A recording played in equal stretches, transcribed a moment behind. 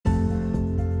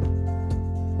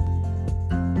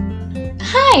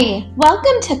Hi,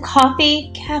 welcome to Coffee,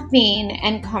 Caffeine,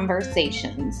 and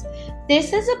Conversations.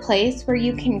 This is a place where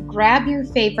you can grab your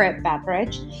favorite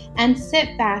beverage and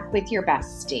sit back with your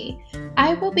bestie.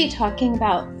 I will be talking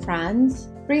about friends,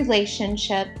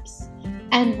 relationships,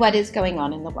 and what is going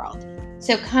on in the world.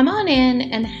 So come on in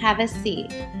and have a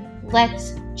seat.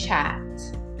 Let's chat.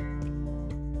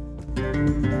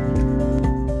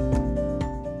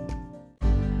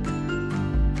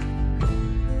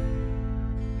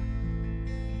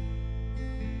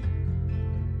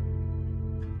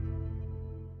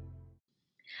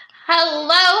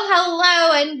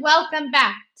 Hello, and welcome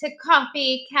back to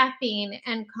Coffee, Caffeine,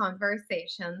 and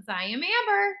Conversations. I am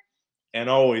Amber. And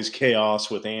always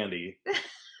chaos with Andy.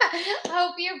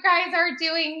 Hope you guys are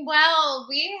doing well.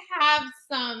 We have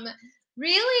some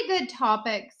really good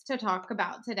topics to talk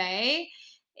about today.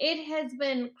 It has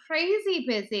been crazy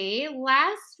busy.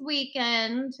 Last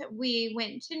weekend, we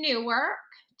went to Newark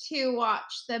to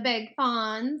watch the Big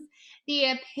Fawns,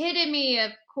 the epitome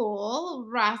of cool,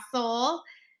 Russell,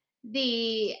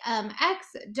 the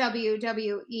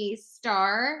ex-WWE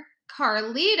star,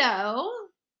 Carlito.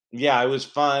 Yeah, it was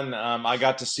fun. I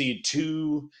got to see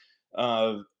two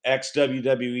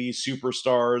ex-WWE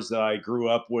superstars that I grew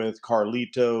up with,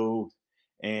 Carlito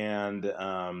and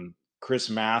Chris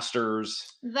Masters.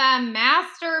 The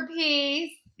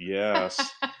masterpiece.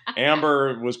 Yes.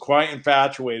 Amber was quite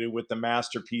infatuated with the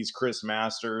masterpiece Chris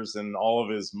Masters and all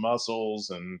of his muscles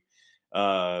and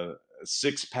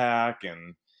six pack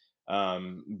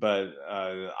but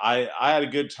I had a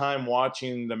good time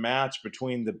watching the match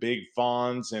between the Big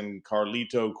Fawns and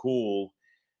Carlito Cool.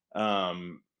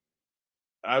 Um,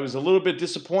 I was a little bit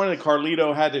disappointed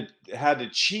Carlito had to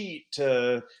cheat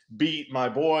to beat my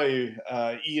boy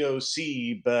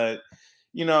EOC, but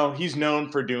you know he's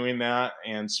known for doing that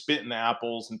and spitting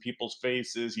apples in people's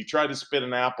faces. He tried to spit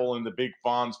an apple in the Big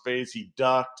Fawn's face. He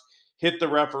ducked, hit the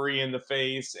referee in the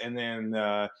face, and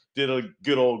then did a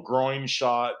good old groin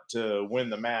shot to win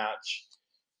the match.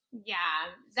 Yeah,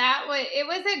 it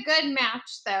was a good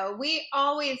match though. We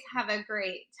always have a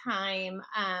great time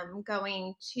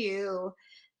going to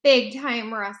big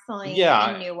time wrestling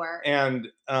in Newark. And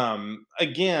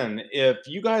again, if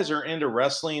you guys are into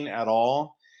wrestling at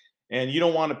all and you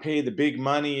don't want to pay the big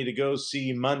money to go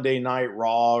see Monday Night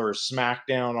Raw or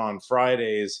SmackDown on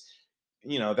Fridays,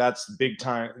 you know, that's big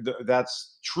time,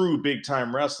 that's true big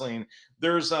time wrestling.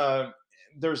 There's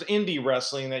indie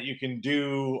wrestling that you can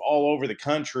do all over the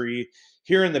country.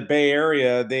 Here in the Bay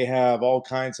Area, they have all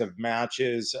kinds of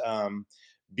matches.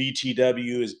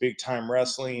 BTW is big time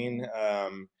wrestling.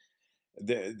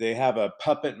 They have a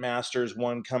Puppet Masters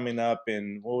one coming up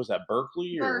in, what was that,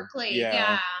 Berkeley?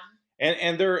 Yeah.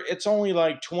 And it's only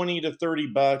like 20 to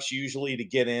 30 bucks usually to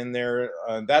get in there.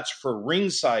 That's for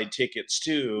ringside tickets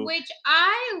too. Which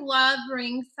I love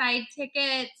ringside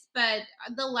tickets, but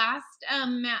the last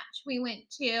match we went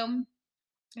to,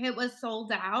 it was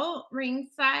sold out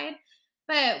ringside,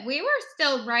 but we were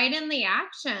still right in the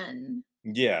action.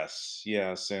 Yes,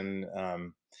 and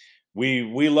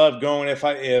we love going.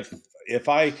 If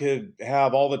I could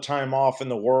have all the time off in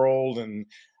the world and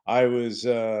I was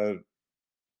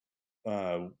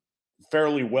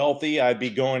fairly wealthy, I'd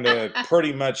be going to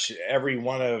pretty much every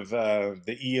one of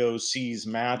the EOC's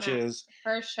matches.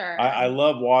 For sure. I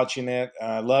love watching it.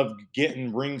 I love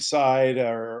getting ringside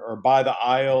or by the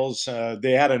aisles.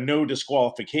 They had a no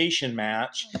disqualification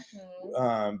match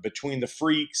between the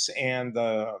Freaks and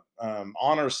the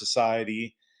Honor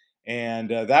Society, and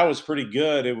that was pretty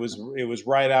good. It was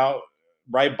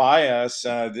right by us.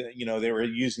 You know, they were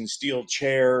using steel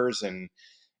chairs and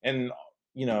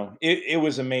you know, it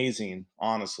was amazing,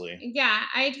 honestly. Yeah,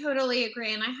 I totally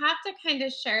agree. And I have to kind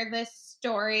of share this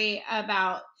story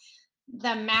about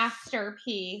the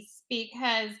masterpiece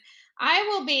because I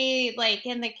will be like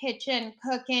in the kitchen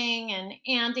cooking and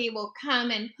Andy will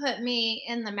come and put me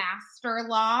in the master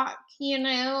lock, you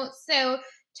know? So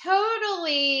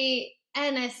totally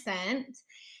innocent.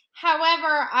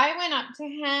 However, I went up to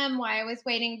him while I was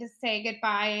waiting to say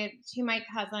goodbye to my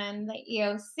cousin, the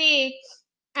EOC,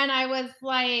 and I was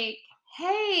like,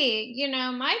 hey, you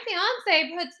know, my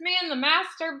fiance puts me in the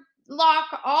master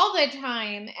lock all the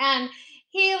time. And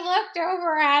he looked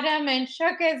over at him and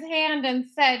shook his hand and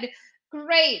said,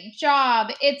 great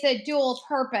job. It's a dual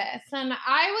purpose. And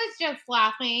I was just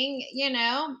laughing, you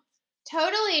know,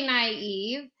 totally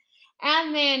naive.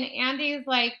 And then Andy's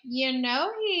like, you know,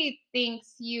 he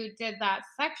thinks you did that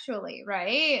sexually,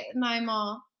 right? And I'm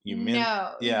all,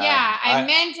 no. Yeah, I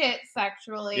meant it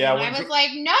sexually. Yeah, and I was like,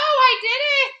 no, I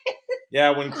didn't. Yeah,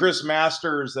 when Chris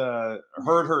Masters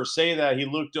heard her say that, he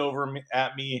looked over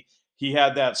at me. He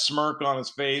had that smirk on his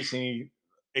face, and he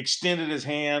extended his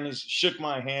hand, he shook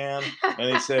my hand,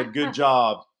 and he said, "Good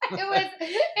job." It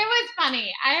was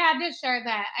funny. I had to share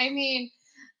that. I mean,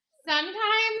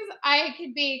 sometimes I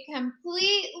could be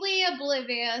completely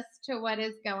oblivious to what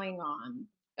is going on,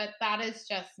 but that is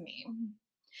just me.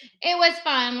 It was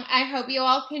fun. I hope you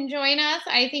all can join us.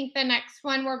 I think the next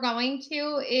one we're going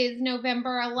to is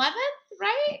November 11th,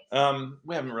 right?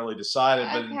 We haven't really decided,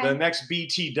 but the Okay. next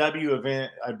BTW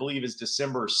event, I believe, is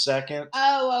December 2nd.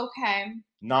 Oh, okay.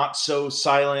 Not So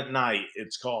Silent Night,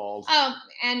 it's called.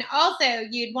 And also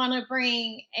you'd want to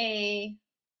bring a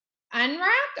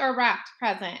unwrapped or wrapped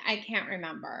present. I can't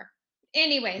remember.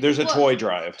 Anyways, There's a toy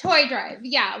drive. Toy drive.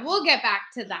 Yeah, we'll get back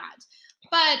to that.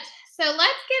 But so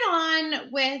let's get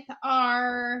on with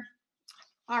our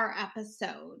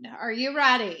episode. Are you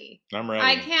ready? I'm ready.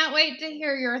 I can't wait to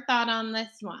hear your thought on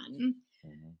this one.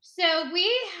 Mm-hmm. So we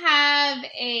have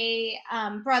a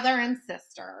brother and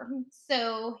sister.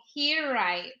 So he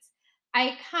writes,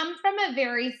 I come from a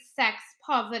very sex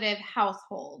positive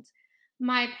household.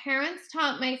 My parents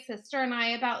taught my sister and I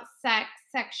about sex,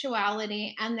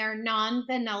 sexuality, and their non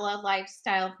vanilla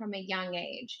lifestyle from a young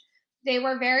age. They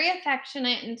were very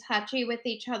affectionate and touchy with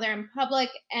each other in public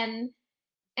and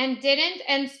didn't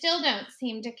and still don't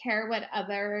seem to care what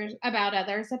others about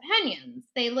others' opinions.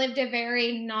 They lived a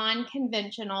very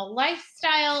non-conventional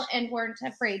lifestyle and weren't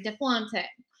afraid to flaunt it.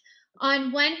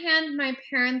 On one hand, my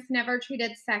parents never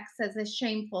treated sex as a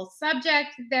shameful subject.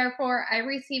 Therefore, I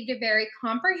received a very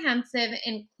comprehensive,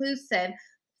 inclusive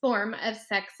form of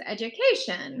sex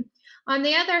education. On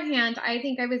the other hand, I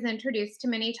think I was introduced to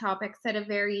many topics at a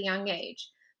very young age.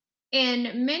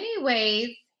 In many ways,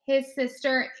 his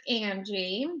sister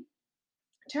Angie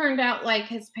turned out like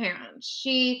his parents.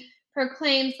 She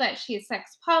proclaims that she's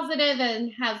sex positive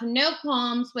and has no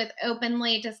qualms with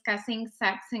openly discussing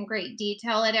sex in great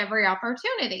detail at every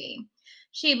opportunity.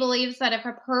 She believes that if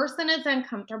a person is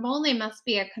uncomfortable, they must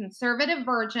be a conservative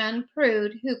virgin,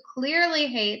 prude who clearly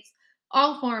hates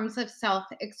all forms of self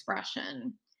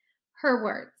expression. Her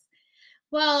words.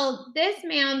 Well, this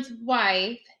man's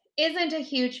wife isn't a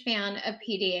huge fan of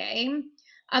PDA.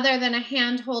 Other than a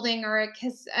hand holding or a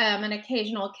kiss, an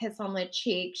occasional kiss on the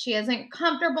cheek, she isn't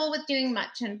comfortable with doing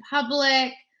much in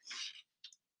public.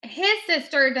 His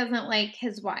sister doesn't like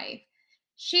his wife.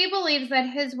 She believes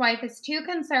that his wife is too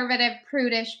conservative,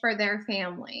 prudish for their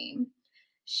family.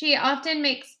 She often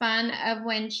makes fun of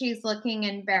when she's looking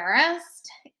embarrassed.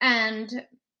 And,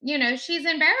 she's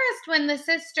embarrassed when the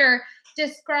sister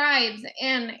describes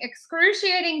in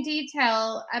excruciating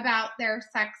detail about their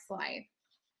sex life.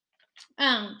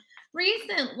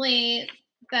 Recently,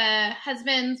 the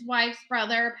husband's wife's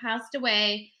brother passed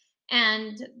away,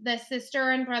 and the sister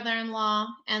and brother in law,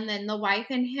 and then the wife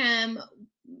and him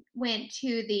went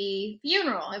to the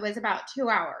funeral. It was about 2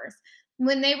 hours.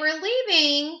 When they were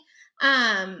leaving,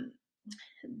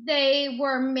 they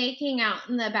were making out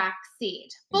in the back seat,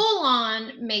 full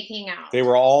on making out. They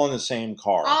were all in the same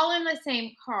car. All in the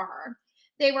same car.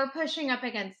 They were pushing up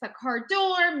against the car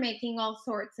door, making all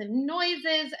sorts of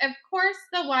noises. Of course,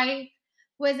 the wife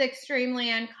was extremely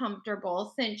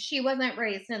uncomfortable since she wasn't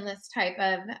raised in this type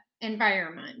of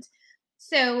environment.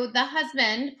 So the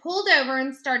husband pulled over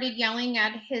and started yelling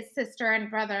at his sister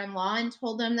and brother in law and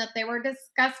told them that they were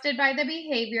disgusted by the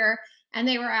behavior and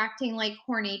they were acting like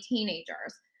horny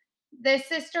teenagers. The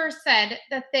sister said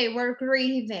that they were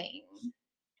grieving.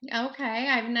 Okay,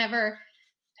 I've never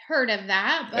heard of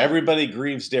that. But everybody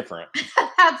grieves different.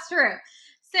 That's true.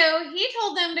 So he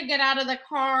told them to get out of the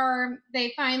car.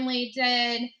 They finally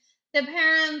did. The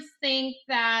parents think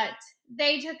that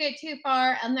they took it too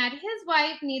far and that his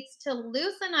wife needs to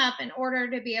loosen up in order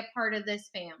to be a part of this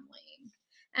family.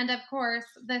 And of course,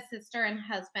 the sister and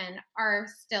husband are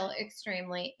still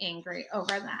extremely angry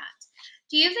over that.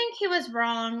 Do you think he was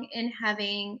wrong in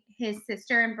having his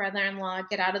sister and brother-in-law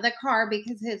get out of the car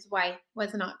because his wife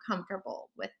was not comfortable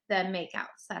with the makeout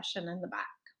session in the back?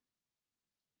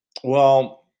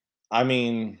 Well, I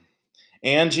mean,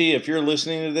 Angie, if you're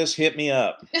listening to this, hit me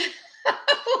up.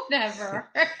 Never.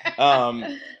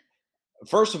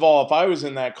 First of all, if I was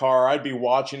in that car, I'd be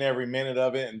watching every minute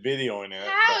of it and videoing it.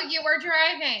 How? You were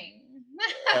driving.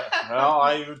 Well,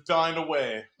 I would find a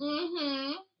way.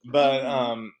 Mm-hmm.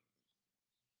 But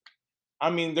I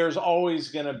mean, there's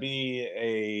always going to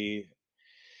be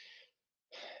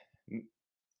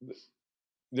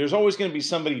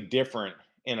somebody different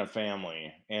in a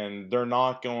family, and they're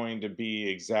not going to be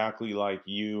exactly like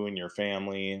you and your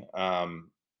family.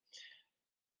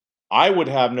 I would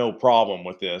have no problem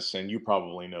with this, and you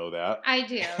probably know that. I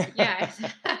do, yes.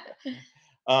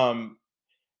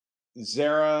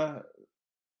 Zara,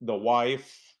 the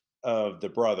wife of the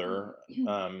brother,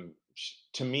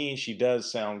 to me, she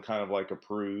does sound kind of like a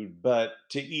prude, but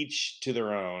to each to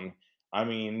their own. I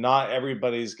mean, not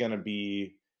everybody's going to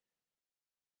be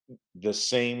the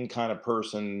same kind of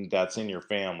person that's in your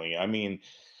family. I mean,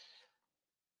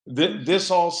 Mhm.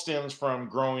 this all stems from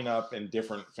growing up in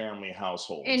different family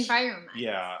households. Environments.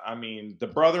 Yeah, I mean, the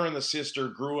brother and the sister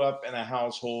grew up in a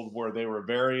household where they were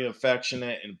very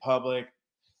affectionate in public,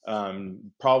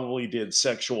 probably did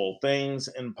sexual things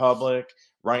in public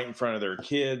right in front of their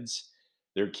kids.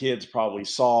 Their kids probably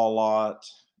saw a lot,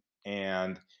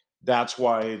 and that's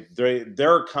why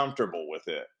they're comfortable with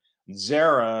it.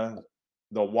 Zara,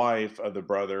 the wife of the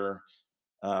brother,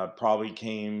 probably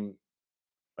came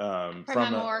From a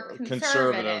from a more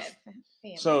conservative. conservative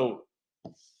family. So,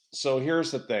 so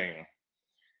here's the thing.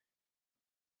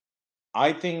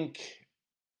 I think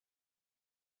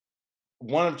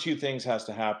one of two things has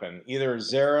to happen. Either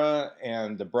Zara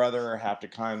and the brother have to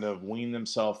kind of wean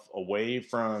themselves away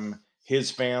from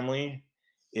his family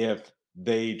if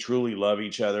they truly love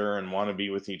each other and want to be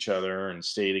with each other and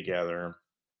stay together,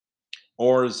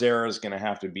 or Zara's going to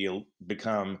have to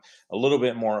become a little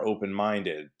bit more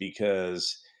open-minded,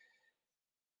 because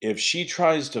if she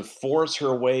tries to force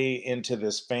her way into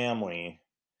this family,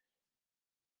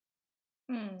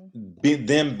 Hmm.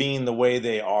 them being the way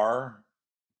they are,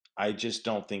 I just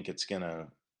don't think it's going to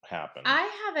happen. I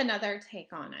have another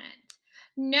take on it.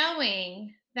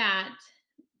 Knowing that,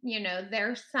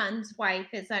 their son's wife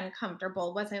is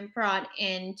uncomfortable, wasn't brought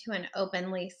into an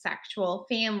openly sexual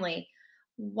family,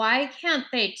 why can't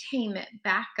they tame it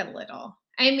back a little?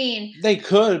 I mean, They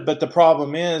could, but the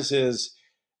problem is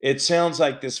it sounds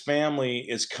like this family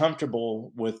is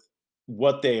comfortable with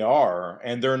what they are,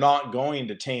 and they're not going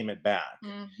to tame it back.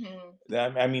 mhm,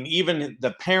 I mean, even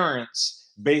the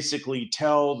parents basically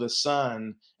tell the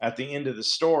son at the end of the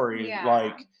story, yeah,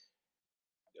 like,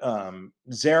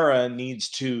 Zara needs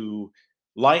to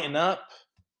lighten up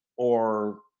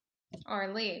or or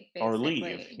leave, leave,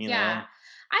 basically. you Yeah. know?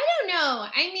 I don't know.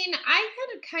 I mean, I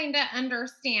could kind of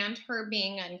understand her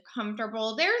being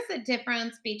uncomfortable. There's a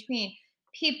difference between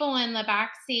people in the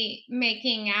back seat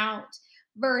making out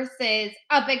versus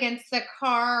up against the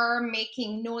car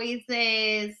making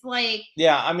noises. Like,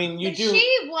 Yeah, I mean, you do.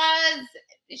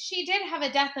 she did have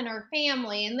a death in her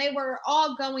family, and they were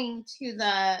all going to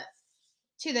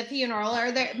the funeral,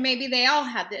 or maybe they all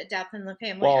had the death in the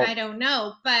family. I Well, don't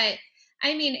know, but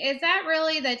I mean, is that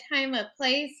really the time of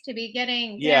place to be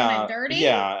getting down and yeah, dirty?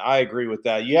 yeah, I agree with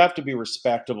that. You have to be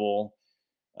respectable,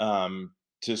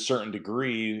 to a certain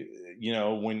degree,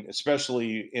 when,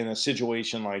 especially in a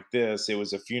situation like this, it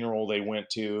was a funeral they went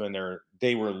to, and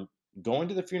they were going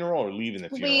to the funeral or leaving the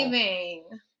funeral, Leaving.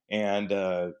 and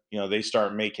they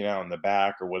start making out in the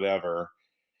back or whatever.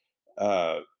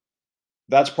 Uh,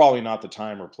 that's probably not the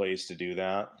time or place to do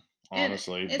that, And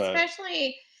honestly. But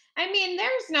especially, I mean,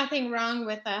 there's nothing wrong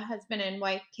with a husband and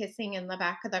wife kissing in the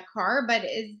back of the car, but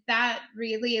is that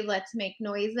really let's make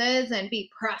noises and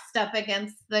be pressed up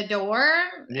against the door?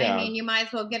 I yeah, mean, you might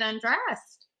as well get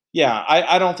undressed. yeah,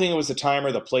 I don't think it was the time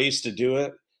or the place to do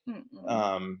it.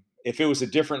 Mm-mm. If it was a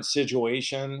different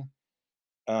situation,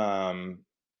 um,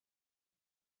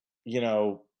 you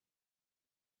know,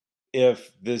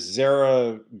 if this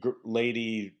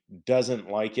lady doesn't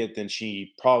like it, then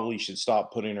she probably should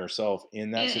stop putting herself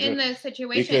in that In situation, those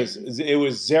because situations, it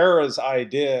was Zara's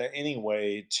idea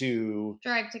anyway to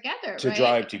drive together, drive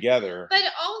right? together. But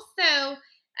also,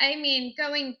 I mean,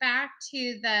 going back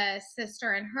to the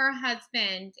sister and her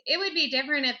husband, it would be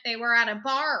different if they were at a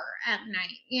bar at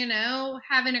night,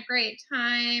 having a great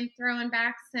time, throwing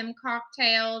back some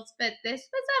cocktails. But this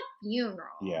was a funeral.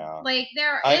 Yeah. Like,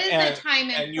 there I is a time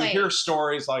and and you hear place.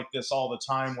 stories like this all the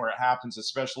time where it happens,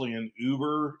 especially in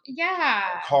Uber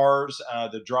Yeah. cars.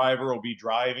 The driver will be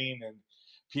driving and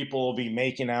people will be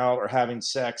making out or having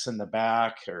sex in the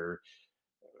back, or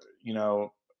you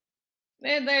know,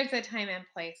 There's a time and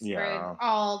place for yeah.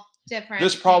 all different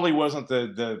This probably things. wasn't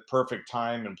the perfect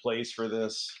time and place for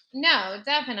this. No,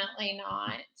 definitely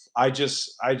not. I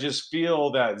just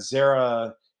feel that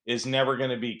Zara is never going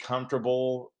to be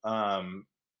comfortable,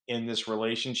 in this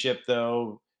relationship,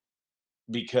 though,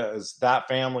 because that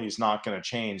family is not going to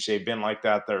change. They've been like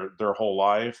that their whole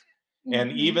life.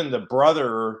 And Hmm. even the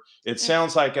brother, it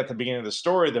sounds like at the beginning of the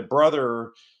story, the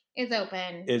brother Is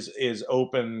open. is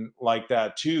open like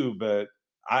that too. But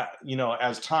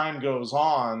as time goes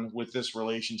on with this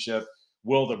relationship,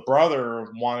 will the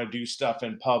brother want to do stuff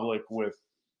in public with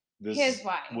His this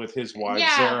wife. with his wife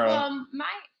Yeah, Zara? well,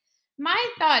 my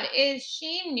thought is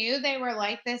she knew they were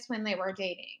like this when they were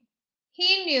dating.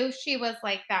 He knew she was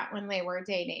like that when they were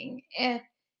dating.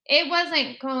 it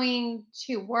wasn't going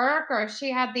to work or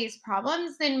she had these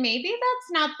problems, then maybe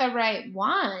that's not the right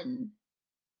one.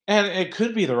 And it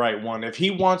could be the right one. If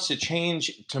he wants to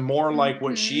change to more like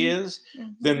what she Mhm. is,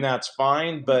 then Mhm. that's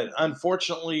fine. But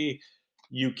unfortunately,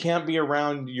 you can't be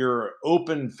around your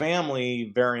open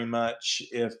family very much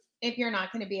if, If you're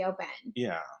not going to be open.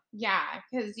 yeah. Yeah,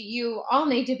 cuz you all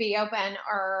need to be open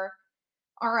or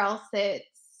else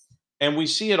it's And we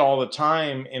see it all the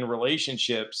time in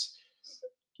relationships.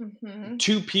 mhm.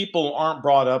 Two people aren't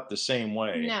brought up the same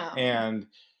way. No. And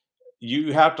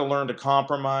you have to learn to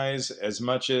compromise as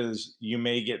much as you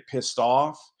may get pissed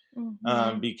off,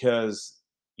 Mhm. because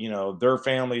their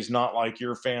family's not like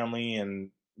your family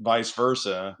and vice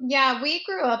versa. Yeah, we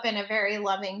grew up in a very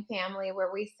loving family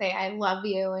where we say I love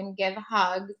you and give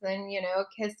hugs and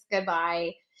kiss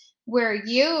goodbye. Where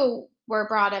you were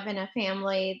brought up in a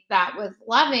family that was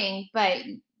loving, but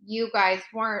you guys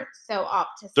weren't so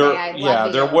opt to say There I love Yeah,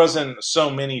 there you. wasn't so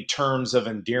many terms of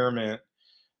endearment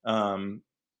um,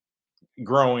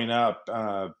 growing up.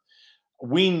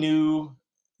 We knew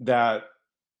that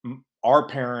our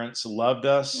parents loved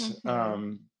us,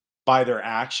 Mhm. by their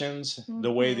actions,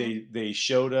 the way Mhm. they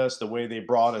showed us, the way they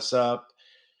brought us up,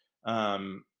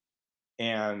 um,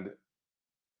 and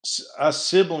us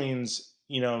siblings,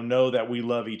 know that we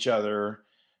love each other,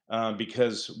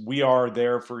 because we are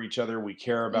there for each other. We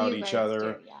care about You each guys do,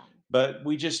 other, yeah. but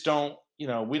we just don't,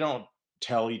 we don't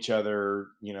tell each other,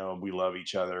 we love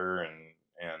each other,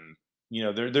 and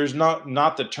there's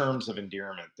not the terms of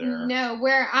endearment there. No,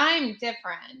 where I'm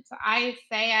different. I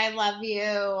say I love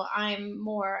you. I'm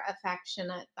more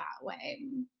affectionate that way.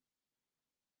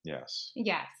 Yes.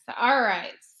 Yes. All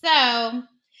right. So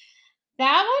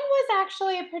that one was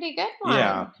actually a pretty good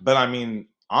Yeah, one. but I mean,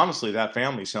 honestly, that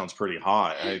family sounds pretty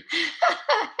hot.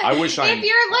 I wish If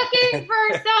you're looking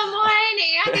for someone,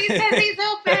 Andy says he's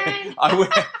open. I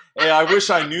w- hey, I wish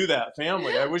I knew that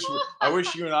family. I wish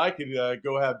you and I could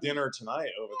go have dinner tonight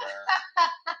over there.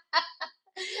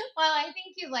 Well, I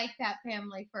think you like that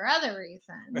family for other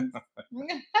reasons.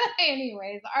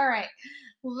 Anyways, all right.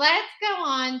 Let's go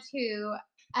on to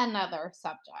another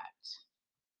subject.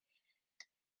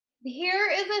 Here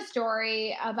is a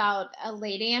story about a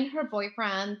lady and her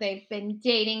boyfriend. They've been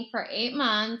dating for 8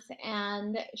 months,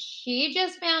 and she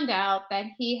just found out that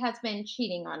he has been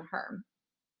cheating on her.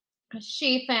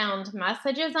 She found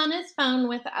messages on his phone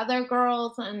with other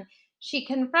girls, and she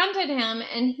confronted him,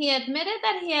 and he admitted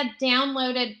that he had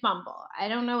downloaded Bumble. I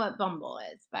don't know what Bumble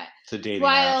is, but It's a dating app.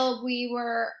 while we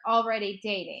were already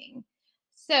dating.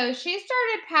 So she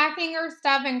started packing her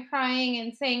stuff and crying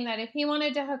and saying that if he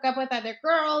wanted to hook up with other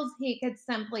girls, he could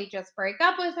simply just break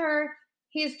up with her.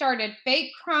 He started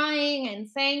fake crying and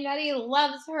saying that he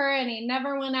loves her and he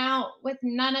never went out with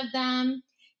none of them.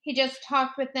 He just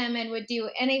talked with them and would do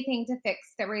anything to fix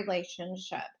the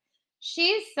relationship.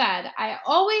 She said, I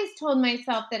always told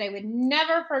myself that I would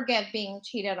never forgive being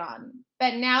cheated on,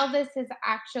 but now this is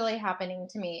actually happening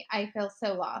to me. I feel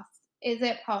so lost. Is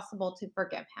it possible to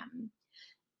forgive him?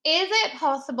 Is it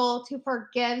possible to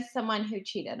forgive someone who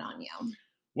cheated on you?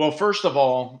 Well, first of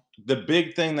all, the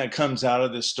big thing that comes out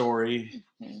of this story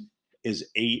Mhm. is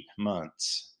 8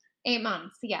 months. 8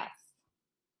 months, yes.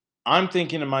 I'm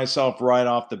thinking to myself right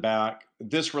off the bat,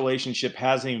 this relationship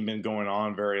hasn't even been going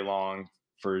on very long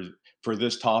for for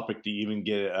this topic to even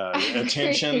get I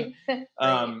attention. agree. Agree.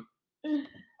 Um,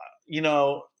 you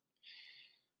know,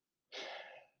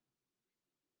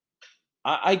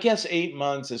 I guess 8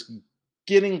 months is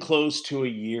getting close to a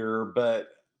year, but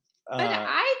But uh,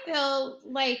 I feel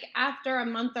like after a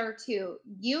month or two,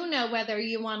 you know whether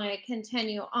you want to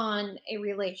continue on a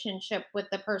relationship with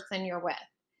the person you're with.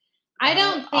 I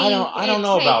don't think I don't it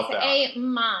know takes about that. 8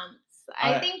 months.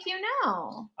 I I think you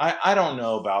know. I don't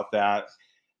know about that.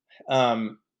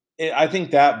 Um, I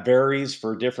think that varies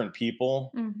for different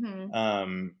people. Hmm.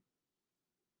 Um,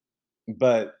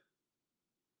 but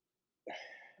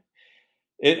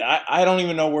I don't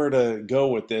even know where to go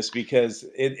with this because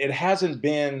it hasn't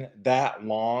been that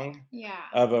long Yeah.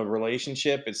 of a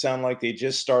relationship. It sounded like they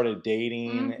just started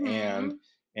dating, Hmm.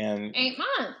 and 8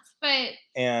 months, but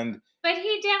and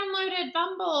he downloaded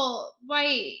Bumble. Why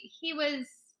he was?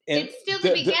 and It's still the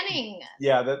the beginning,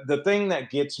 yeah, the thing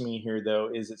that gets me here though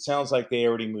is it sounds like they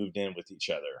already moved in with each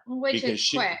other which is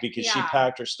quick. because she Yeah.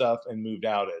 packed her stuff and moved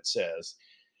out. It says,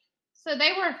 So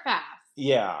they were fast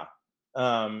yeah.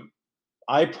 Um,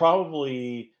 I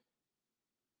probably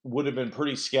would have been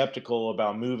pretty skeptical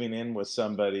about moving in with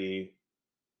somebody.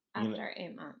 You know, after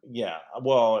 8 months. yeah.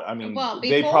 Well, I mean, Well,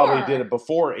 they probably did it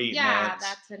before. before eight Yeah, months.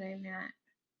 that's what I meant.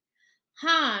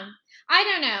 Huh. I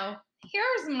don't know.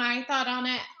 Here's my thought on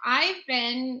it. I've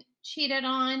been cheated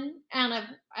on, and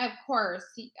of course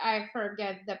I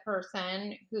forgive the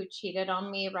person who cheated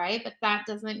on me, right? But that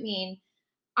doesn't mean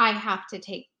I have to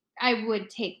take I would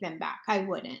take them back. I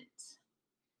wouldn't.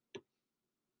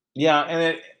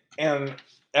 Yeah, and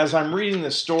as I'm reading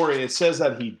the story, it says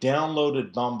that he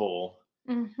downloaded Bumble,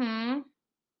 Mhm.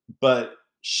 but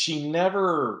she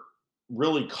never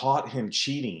really caught him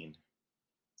cheating.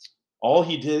 All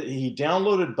he did, he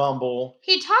downloaded Bumble.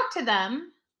 He talked to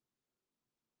them.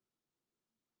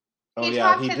 Oh He yeah,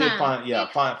 talked he to did them. find, yeah,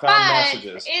 found But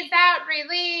messages. is that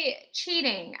really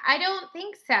cheating? I don't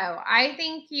think so. I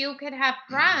think you could have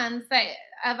friends that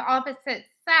of opposite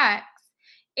sex.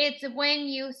 It's when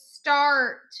you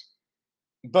start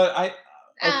But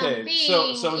okay, being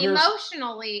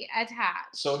emotionally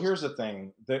so attached. here's the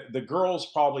thing. The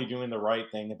girl's probably doing the right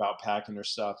thing about packing her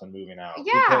stuff and moving out,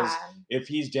 because Yeah, if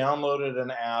he's downloaded an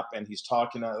app and he's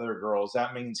talking to other girls,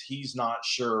 that means he's not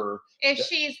sure if that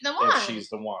she's the if one. she's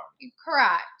the one.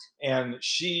 Correct. And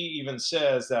she even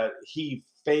says that he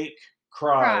fake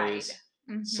Cried. cries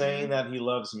saying Mhm. that he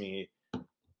loves me.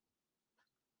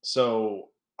 So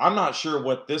I'm not sure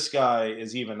what this guy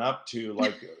is even up to.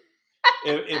 Like,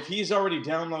 if he's already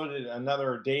downloaded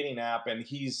another dating app and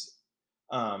he's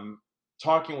um,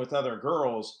 talking with other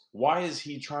girls, why is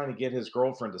he trying to get his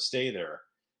girlfriend to stay there?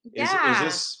 Is Yeah.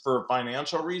 this for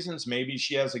financial reasons? Maybe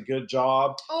she has a good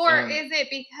job, Or and is it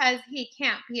because he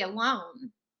can't be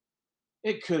alone?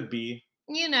 it could be.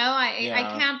 I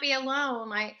Yeah, can't be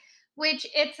alone. Which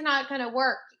it's not going to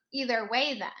work either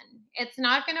way then. It's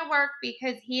not going to work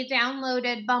because he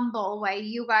downloaded Bumble while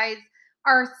you guys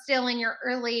are still in your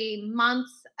early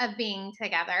months of being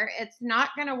together. It's not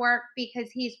going to work because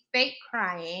he's fake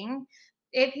crying.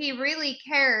 If he really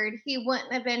cared, he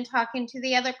wouldn't have been talking to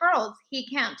the other girls. He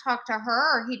can't talk to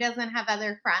her, or he doesn't have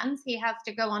other friends. He has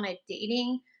to go on a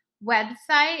dating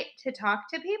website to talk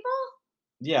to people.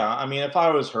 yeah. I mean, if I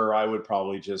was her, I would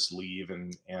probably just leave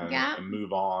Yeah. and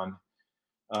move on.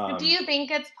 Do Um, you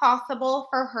think it's possible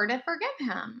for her to forgive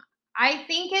him? I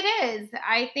think it is.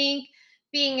 I think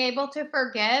being able to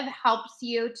forgive helps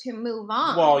you to move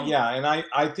well, on. yeah, and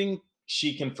I think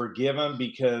she can forgive him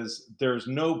because there's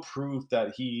no proof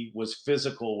that he was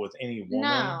physical with any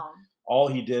woman. No. All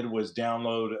he did was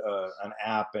download an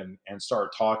app and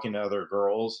start talking to other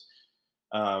girls.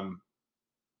 Um,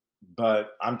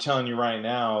 but I'm telling you right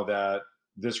now that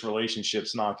this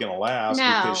relationship's not going to last,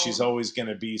 because she's No. always going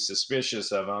to be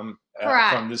suspicious of him from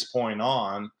Correct. this point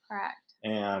on. Correct.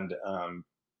 And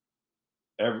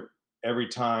every every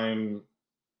time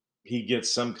he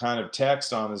gets some kind of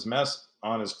text on his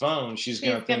phone, she's She's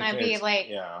gonna going think to be it's, like,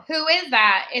 yeah. who is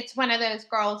that? It's one of those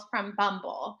girls from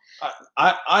Bumble. I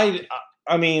I I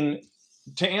I mean,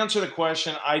 to answer the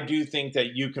question, I do think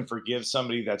that you can forgive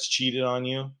somebody that's cheated on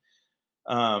you,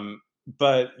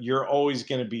 but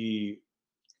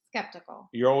Skeptical.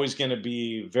 you're always gonna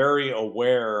be very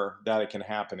aware that it can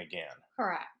happen again.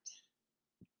 Correct.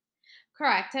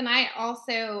 Correct. And I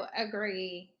also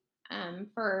agree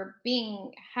for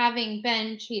being having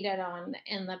been cheated on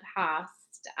in the past.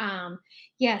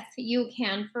 Yes, you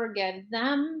can forgive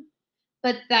them,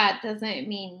 but that doesn't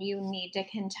mean you need to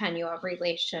continue a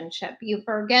relationship. You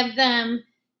forgive them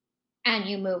and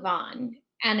you move on.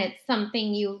 And it's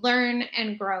something you learn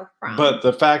and grow But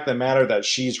from. the fact of the matter that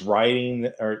she's writing,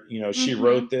 or she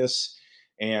wrote Hmm. this,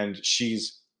 and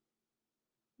she's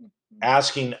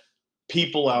asking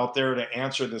people out there to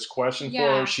answer this question for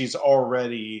her, Yeah, she's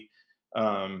already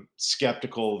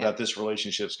skeptical that skeptical. this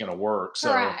relationship's going to work.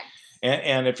 So, Correct.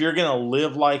 and if you're going to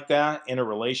live like that in a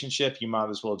relationship, you might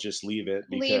as well just leave it,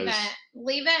 Leave it. because,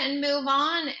 Leave it and move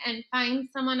on and find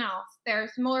someone else.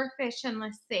 There's more fish in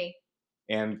the sea.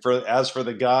 and as for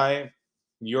the guy,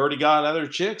 you already got other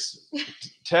chicks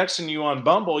texting you on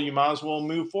Bumble, you might as well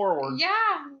move forward. Yeah,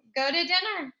 go to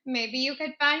dinner. Maybe you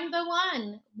could find the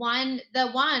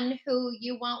one who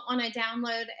you won't want to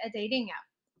download a dating app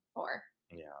for.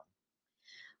 Yeah.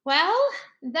 Well,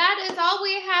 that is all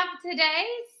we have today.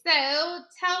 So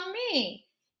tell me,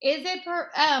 is it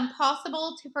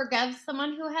possible to forgive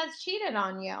someone who has cheated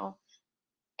on you?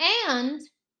 And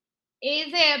is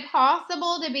it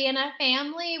possible to be in a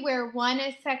family where one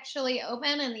is sexually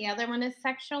open and the other one is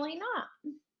sexually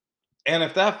not? And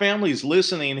if that family's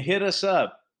listening, hit us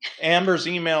up. Amber's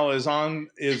email is on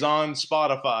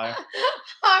Spotify.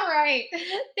 All right.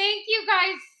 Thank you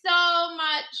guys so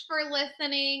much for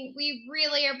listening. We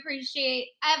really appreciate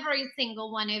every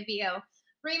single one of you.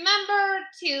 Remember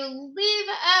to leave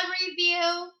a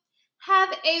review. Have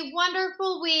a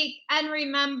wonderful week and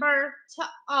remember to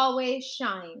always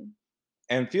shine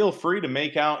And feel free to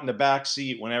make out in the back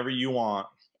seat whenever you want.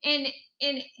 in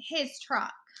in his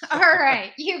truck. All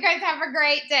right. You guys have a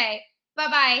great day. Bye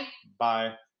bye.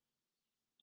 Bye.